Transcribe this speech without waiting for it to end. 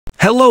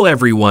Hello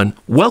everyone,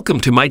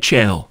 welcome to my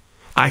channel.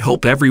 I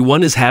hope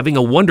everyone is having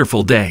a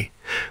wonderful day.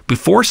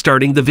 Before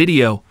starting the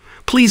video,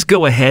 please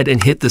go ahead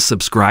and hit the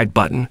subscribe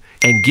button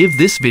and give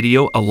this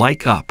video a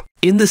like up.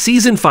 In the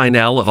season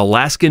finale of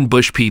Alaskan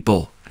Bush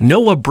People,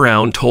 Noah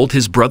Brown told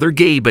his brother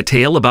Gabe a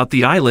tale about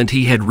the island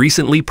he had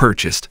recently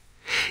purchased.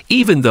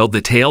 Even though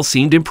the tale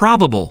seemed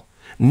improbable,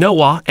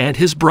 Noah and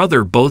his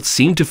brother both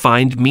seemed to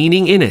find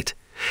meaning in it.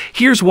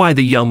 Here's why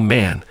the young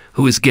man,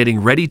 who is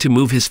getting ready to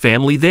move his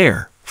family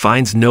there,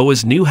 finds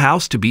Noah's new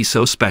house to be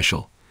so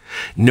special.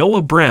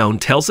 Noah Brown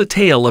tells a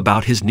tale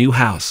about his new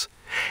house.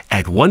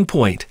 At one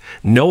point,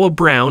 Noah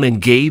Brown and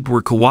Gabe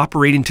were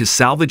cooperating to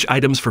salvage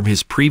items from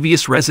his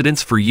previous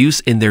residence for use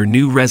in their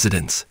new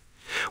residence.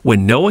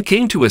 When Noah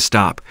came to a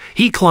stop,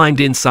 he climbed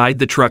inside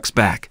the truck's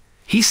back.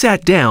 He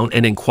sat down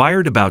and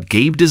inquired about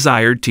Gabe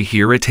desired to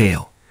hear a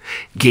tale.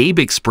 Gabe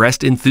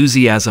expressed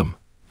enthusiasm.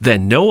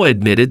 Then Noah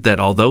admitted that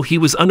although he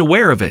was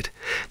unaware of it,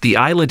 the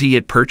island he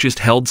had purchased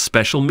held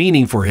special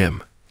meaning for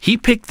him. He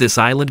picked this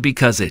island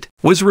because it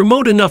was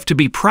remote enough to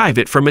be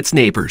private from its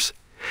neighbors.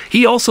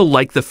 He also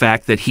liked the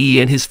fact that he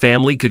and his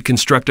family could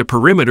construct a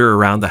perimeter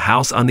around the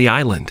house on the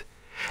island.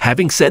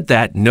 Having said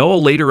that, Noah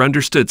later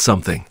understood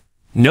something.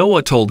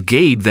 Noah told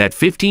Gabe that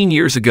 15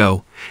 years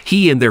ago,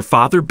 he and their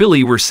father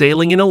Billy were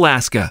sailing in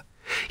Alaska.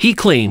 He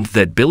claimed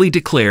that Billy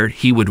declared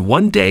he would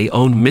one day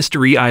own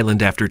Mystery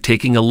Island after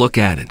taking a look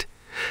at it.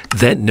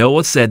 Then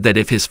Noah said that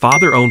if his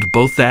father owned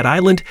both that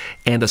island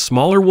and a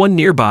smaller one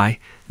nearby,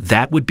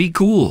 that would be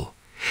cool.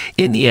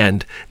 In the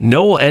end,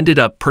 Noah ended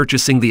up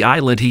purchasing the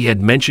island he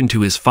had mentioned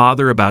to his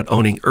father about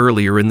owning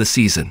earlier in the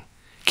season.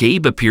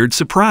 Gabe appeared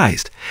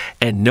surprised,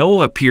 and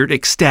Noah appeared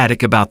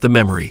ecstatic about the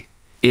memory.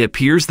 It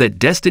appears that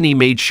destiny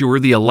made sure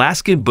the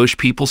Alaskan Bush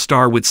People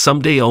star would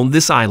someday own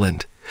this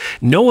island.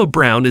 Noah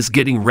Brown is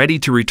getting ready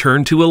to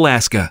return to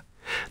Alaska.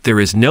 There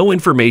is no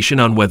information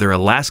on whether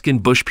Alaskan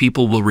Bush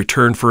People will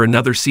return for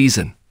another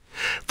season.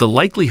 The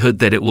likelihood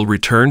that it will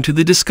return to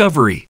the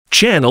Discovery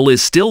Channel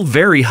is still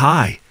very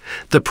high.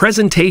 The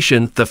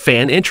presentation, the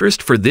fan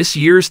interest for this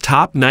year's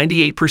top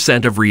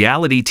 98% of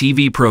reality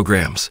TV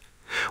programs.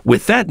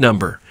 With that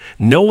number,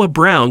 Noah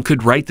Brown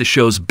could write the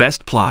show's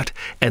best plot,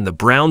 and the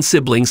Brown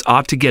siblings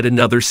ought to get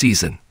another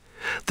season.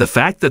 The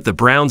fact that the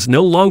Browns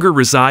no longer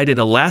reside in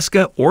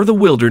Alaska or the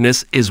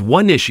wilderness is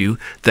one issue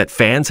that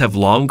fans have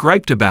long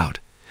griped about.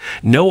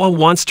 Noah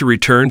wants to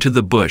return to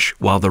the bush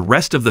while the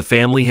rest of the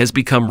family has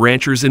become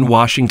ranchers in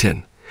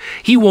Washington.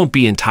 He won't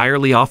be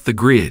entirely off the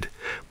grid,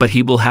 but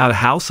he will have a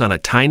house on a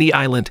tiny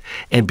island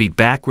and be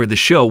back where the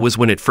show was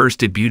when it first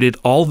debuted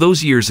all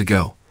those years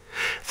ago.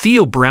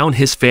 Theo Brown,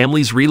 his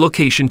family's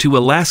relocation to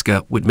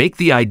Alaska, would make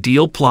the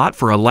ideal plot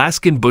for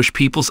Alaskan Bush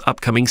People's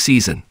upcoming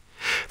season.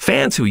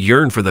 Fans who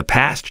yearn for the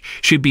past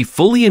should be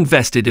fully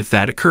invested if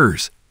that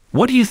occurs.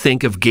 What do you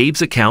think of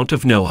Gabe's account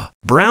of Noah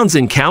Brown's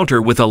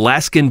encounter with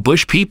Alaskan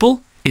Bush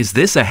People? Is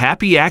this a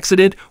happy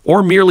accident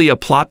or merely a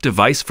plot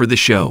device for the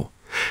show?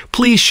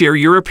 Please share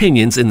your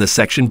opinions in the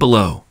section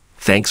below.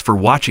 Thanks for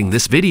watching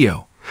this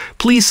video.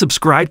 Please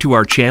subscribe to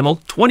our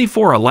channel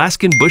 24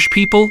 Alaskan Bush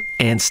People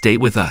and stay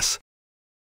with us.